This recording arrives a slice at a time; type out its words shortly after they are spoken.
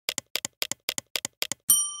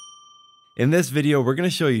In this video, we're going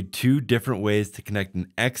to show you two different ways to connect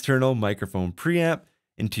an external microphone preamp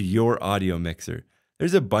into your audio mixer.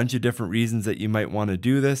 There's a bunch of different reasons that you might want to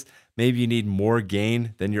do this. Maybe you need more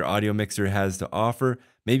gain than your audio mixer has to offer.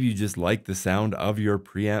 Maybe you just like the sound of your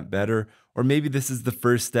preamp better. Or maybe this is the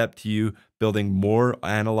first step to you building more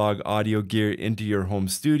analog audio gear into your home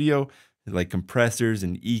studio, like compressors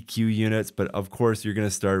and EQ units. But of course, you're going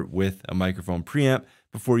to start with a microphone preamp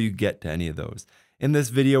before you get to any of those. In this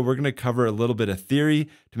video, we're going to cover a little bit of theory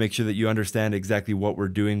to make sure that you understand exactly what we're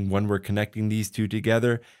doing when we're connecting these two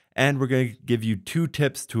together. And we're going to give you two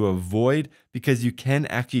tips to avoid, because you can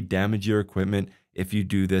actually damage your equipment if you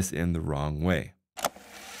do this in the wrong way.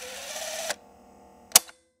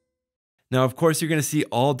 Now, of course, you're going to see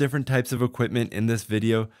all different types of equipment in this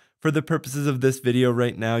video. For the purposes of this video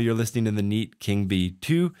right now, you're listening to the Neat King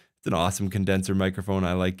B2. It's an awesome condenser microphone.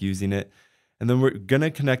 I like using it. And then we're going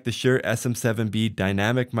to connect the Shure SM7B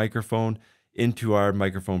dynamic microphone into our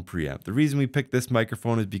microphone preamp. The reason we picked this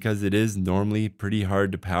microphone is because it is normally pretty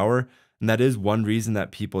hard to power. And that is one reason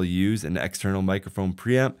that people use an external microphone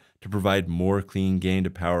preamp, to provide more clean gain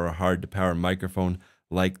to power a hard to power microphone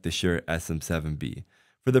like the Shure SM7B.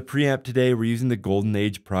 For the preamp today, we're using the Golden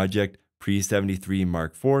Age Project Pre-73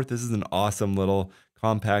 Mark IV. This is an awesome little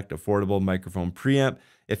compact, affordable microphone preamp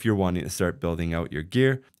if you're wanting to start building out your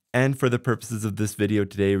gear. And for the purposes of this video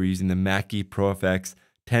today, we're using the Mackie Pro FX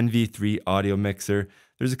 10V3 audio mixer.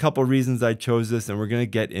 There's a couple reasons I chose this, and we're going to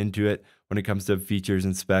get into it when it comes to features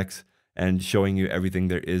and specs and showing you everything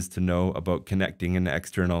there is to know about connecting an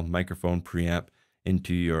external microphone preamp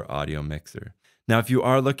into your audio mixer. Now, if you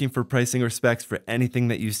are looking for pricing or specs for anything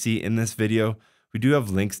that you see in this video, we do have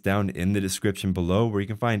links down in the description below where you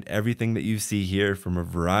can find everything that you see here from a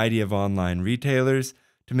variety of online retailers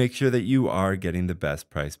to make sure that you are getting the best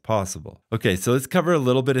price possible. Okay, so let's cover a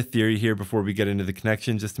little bit of theory here before we get into the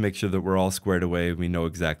connection, just to make sure that we're all squared away and we know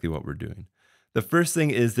exactly what we're doing. The first thing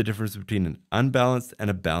is the difference between an unbalanced and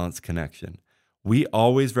a balanced connection. We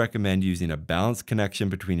always recommend using a balanced connection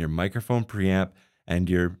between your microphone preamp and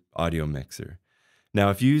your audio mixer.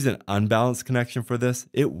 Now, if you use an unbalanced connection for this,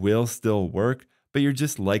 it will still work, but you're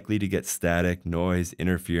just likely to get static, noise,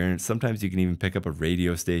 interference. Sometimes you can even pick up a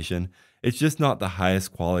radio station. It's just not the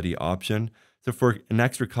highest quality option. So for an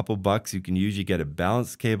extra couple bucks, you can usually get a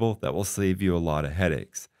balanced cable that will save you a lot of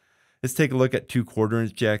headaches. Let's take a look at two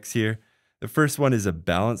 1/4" jacks here. The first one is a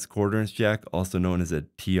balanced 1/4" jack, also known as a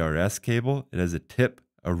TRS cable. It has a tip,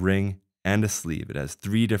 a ring, and a sleeve. It has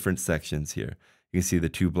three different sections here. You can see the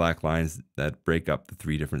two black lines that break up the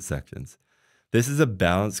three different sections. This is a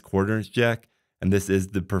balanced 1/4" jack, and this is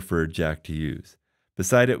the preferred jack to use.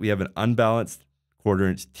 Beside it, we have an unbalanced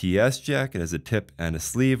 1/4" TS jack. It has a tip and a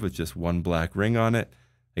sleeve with just one black ring on it.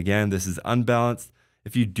 Again, this is unbalanced.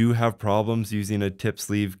 If you do have problems using a tip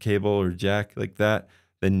sleeve cable or jack like that,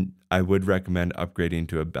 then I would recommend upgrading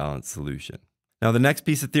to a balanced solution. Now, the next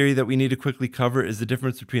piece of theory that we need to quickly cover is the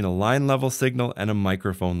difference between a line level signal and a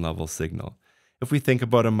microphone level signal. If we think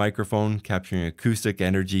about a microphone capturing acoustic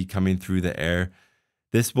energy coming through the air,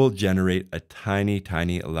 this will generate a tiny,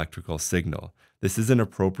 tiny electrical signal. This isn't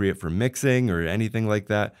appropriate for mixing or anything like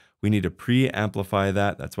that. We need to pre-amplify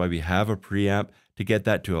that. That's why we have a preamp, to get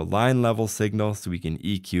that to a line level signal so we can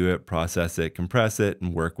EQ it, process it, compress it,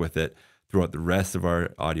 and work with it throughout the rest of our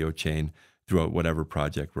audio chain, throughout whatever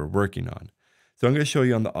project we're working on. So I'm going to show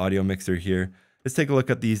you on the audio mixer here. Let's take a look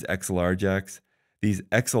at these XLR jacks. These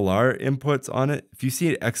XLR inputs on it, if you see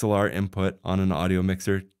an XLR input on an audio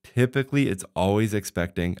mixer, typically it's always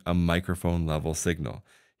expecting a microphone level signal.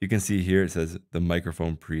 You can see here it says the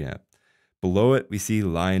microphone preamp. Below it, we see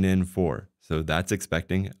line in 4. So that's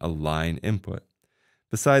expecting a line input.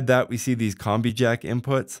 Beside that, we see these combi jack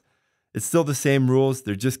inputs. It's still the same rules.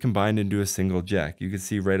 They're just combined into a single jack. You can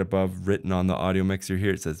see right above, written on the audio mixer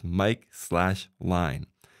here, it says mic/line.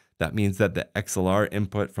 That means that the XLR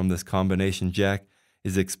input from this combination jack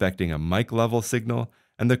is expecting a mic level signal,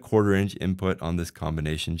 and the 1/4" input on this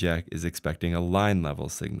combination jack is expecting a line level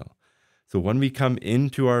signal. So when we come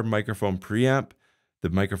into our microphone preamp, the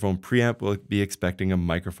microphone preamp will be expecting a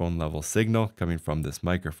microphone level signal coming from this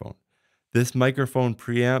microphone. This microphone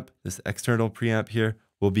preamp, this external preamp here,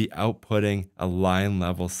 will be outputting a line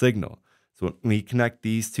level signal. So when we connect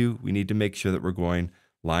these two, we need to make sure that we're going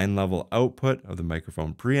line level output of the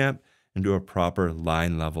microphone preamp into a proper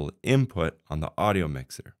line level input on the audio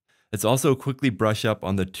mixer. Let's also quickly brush up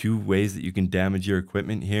on the two ways that you can damage your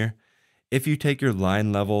equipment here. If you take your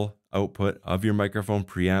line level output of your microphone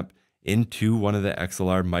preamp into one of the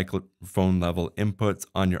XLR microphone level inputs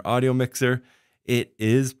on your audio mixer, it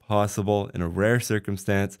is possible in a rare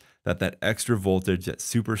circumstance that that extra voltage, that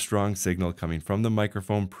super strong signal coming from the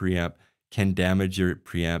microphone preamp, can damage your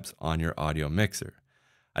preamps on your audio mixer.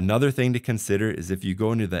 Another thing to consider is if you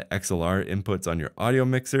go into the XLR inputs on your audio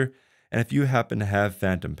mixer, and if you happen to have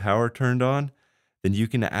phantom power turned on, then you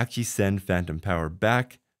can actually send phantom power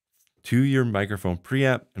back to your microphone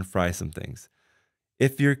preamp and fry some things.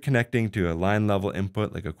 If you're connecting to a line level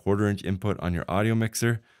input, like a 1/4 inch input on your audio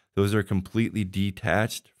mixer, those are completely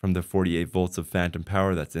detached from the 48 volts of phantom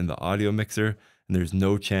power that's in the audio mixer, and there's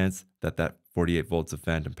no chance that that 48 volts of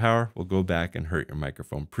phantom power will go back and hurt your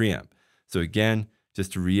microphone preamp. So again,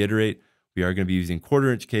 just to reiterate, we are going to be using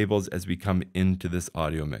 1/4 inch cables as we come into this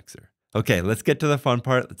audio mixer. Okay, let's get to the fun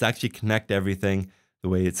part. Let's actually connect everything the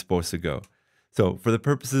way it's supposed to go. So for the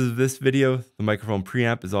purposes of this video, the microphone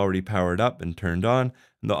preamp is already powered up and turned on,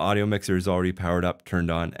 and the audio mixer is already powered up, turned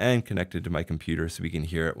on, and connected to my computer so we can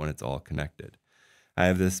hear it when it's all connected. I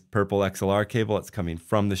have this purple XLR cable that's coming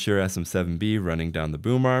from the Shure SM7B running down the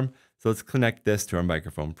boom arm, so let's connect this to our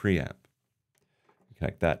microphone preamp.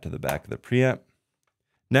 Connect that to the back of the preamp.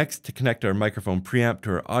 Next, to connect our microphone preamp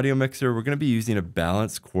to our audio mixer, we're going to be using a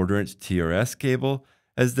balanced 1/4 inch TRS cable.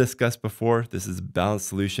 As discussed before, this is a balanced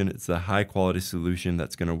solution. It's a high quality solution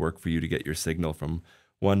that's going to work for you to get your signal from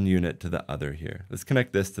one unit to the other here. Let's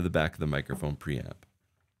connect this to the back of the microphone preamp.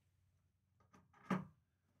 So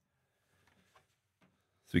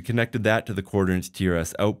we connected that to the 1/4 inch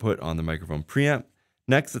TRS output on the microphone preamp.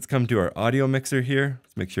 Next, let's come to our audio mixer here.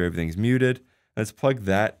 Let's make sure everything's muted. Let's plug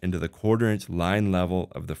that into the 1/4 inch line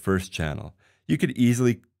level of the first channel. You could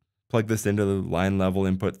easily plug this into the line level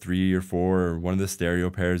input 3 or 4 or one of the stereo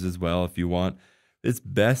pairs as well if you want. It's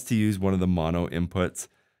best to use one of the mono inputs.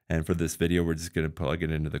 And for this video, we're just going to plug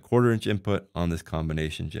it into the 1/4 inch input on this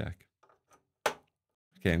combination jack.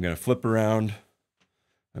 Okay, I'm going to flip around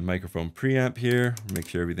my microphone preamp here, make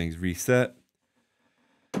sure everything's reset.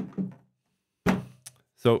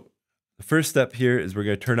 So the first step here is we're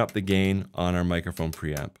going to turn up the gain on our microphone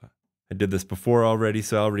preamp. I did this before already,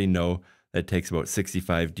 so I already know that it takes about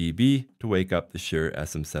 65 dB to wake up the Shure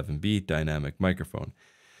SM7B dynamic microphone.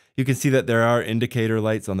 You can see that there are indicator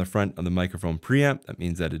lights on the front of the microphone preamp. That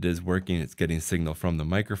means that it is working, it's getting signal from the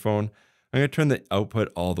microphone. I'm going to turn the output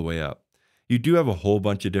all the way up. You do have a whole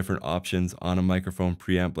bunch of different options on a microphone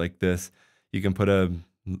preamp like this. You can put a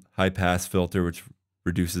high pass filter, which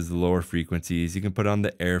reduces the lower frequencies. You can put on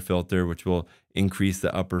the air filter, which will increase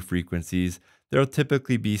the upper frequencies. There'll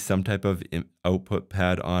typically be some type of output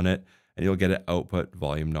pad on it, and you'll get an output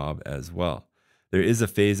volume knob as well. There is a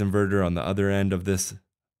phase inverter on the other end of this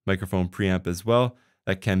microphone preamp as well.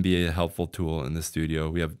 That can be a helpful tool in the studio.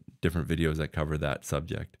 We have different videos that cover that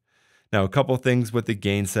subject. Now, a couple things with the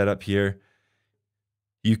gain setup here.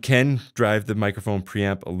 You can drive the microphone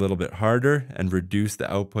preamp a little bit harder and reduce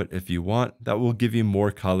the output if you want. That will give you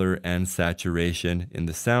more color and saturation in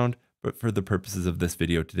the sound. But for the purposes of this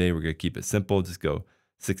video today, we're going to keep it simple. Just go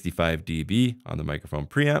 65 dB on the microphone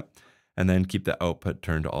preamp and then keep the output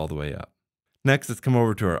turned all the way up. Next, let's come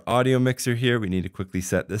over to our audio mixer here. We need to quickly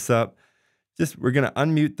set this up. We're going to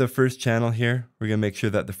unmute the first channel here. We're going to make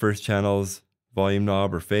sure that the first channel's volume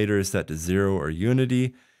knob or fader is set to 0 or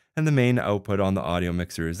unity. And the main output on the audio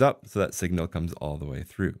mixer is up, so that signal comes all the way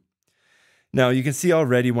through. Now you can see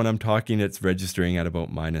already when I'm talking, it's registering at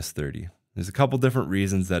about -30. There's a couple different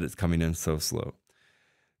reasons that it's coming in so slow.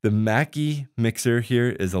 The Mackie mixer here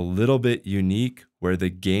is a little bit unique where the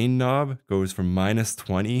gain knob goes from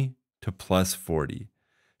 -20 to +40.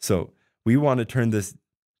 So we want to turn this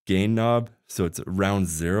gain knob so it's around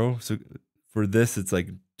 0. So for this, it's like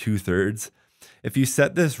 2/3. If you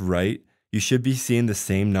set this right, you should be seeing the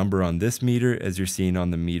same number on this meter as you're seeing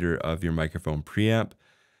on the meter of your microphone preamp.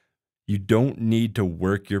 You don't need to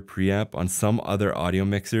work your preamp. On some other audio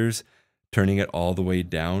mixers, turning it all the way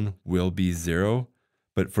down will be 0.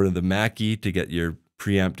 But for the Mackie to get your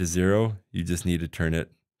preamp to 0, you just need to turn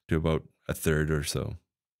it to about 1/3 or so.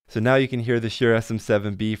 So now you can hear the Shure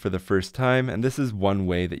SM7B for the first time, and this is one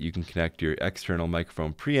way that you can connect your external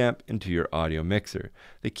microphone preamp into your audio mixer.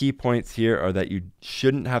 The key points here are that you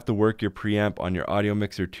shouldn't have to work your preamp on your audio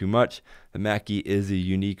mixer too much. The Mackie is a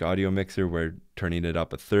unique audio mixer where turning it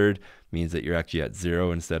up 1/3 means that you're actually at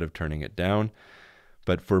 0 instead of turning it down.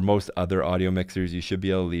 But for most other audio mixers, you should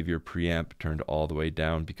be able to leave your preamp turned all the way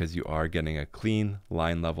down because you are getting a clean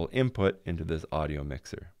line level input into this audio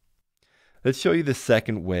mixer. Let's show you the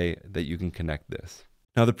second way that you can connect this.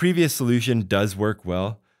 Now the previous solution does work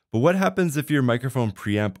well, but what happens if your microphone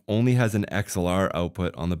preamp only has an XLR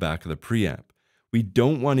output on the back of the preamp? We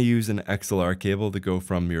don't want to use an XLR cable to go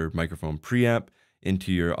from your microphone preamp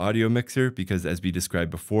into your audio mixer because as we described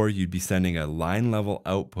before, you'd be sending a line level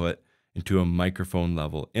output into a microphone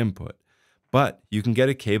level input. But you can get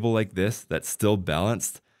a cable like this that's still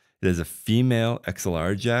balanced. It is a female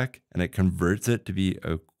XLR jack, and it converts it to be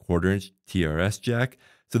a 1/4-inch TRS jack.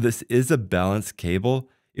 So this is a balanced cable.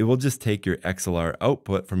 It will just take your XLR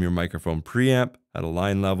output from your microphone preamp at a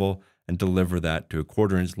line level and deliver that to a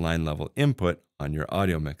 1/4-inch line level input on your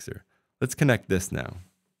audio mixer. Let's connect this now.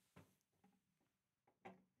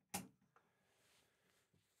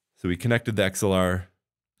 So we connected the XLR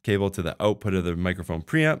cable to the output of the microphone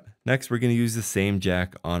preamp. Next, we're going to use the same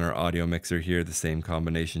jack on our audio mixer here, the same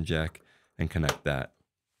combination jack, and connect that.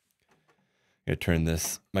 I'm going to turn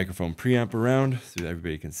this microphone preamp around so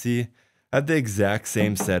everybody can see. I have the exact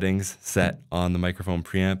same settings set on the microphone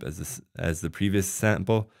preamp as the previous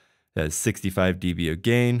sample. It has 65 dB of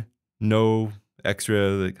gain, no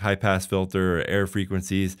extra high pass filter or air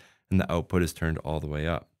frequencies, and the output is turned all the way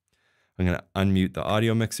up. I'm going to unmute the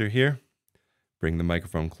audio mixer here, bring the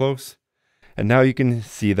microphone close, and now you can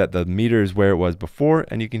see that the meter is where it was before,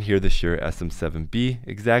 and you can hear the Shure SM7B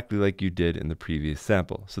exactly like you did in the previous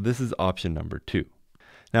sample. So this is option number 2.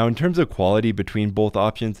 Now in terms of quality between both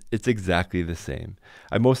options, it's exactly the same.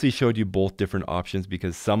 I mostly showed you both different options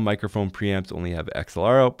because some microphone preamps only have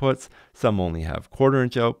XLR outputs, some only have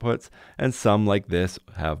 1/4-inch outputs, and some like this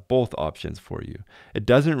have both options for you. It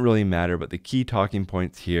doesn't really matter, but the key talking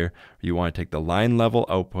points here are you want to take the line level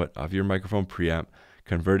output of your microphone preamp,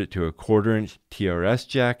 convert it to a 1/4-inch TRS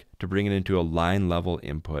jack to bring it into a line level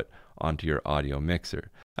input onto your audio mixer.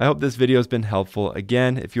 I hope this video has been helpful.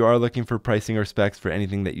 Again, if you are looking for pricing or specs for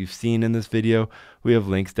anything that you've seen in this video, we have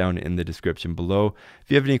links down in the description below. If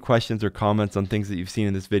you have any questions or comments on things that you've seen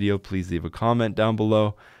in this video, please leave a comment down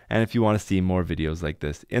below. And if you want to see more videos like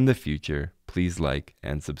this in the future, please like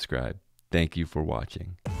and subscribe. Thank you for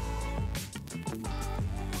watching.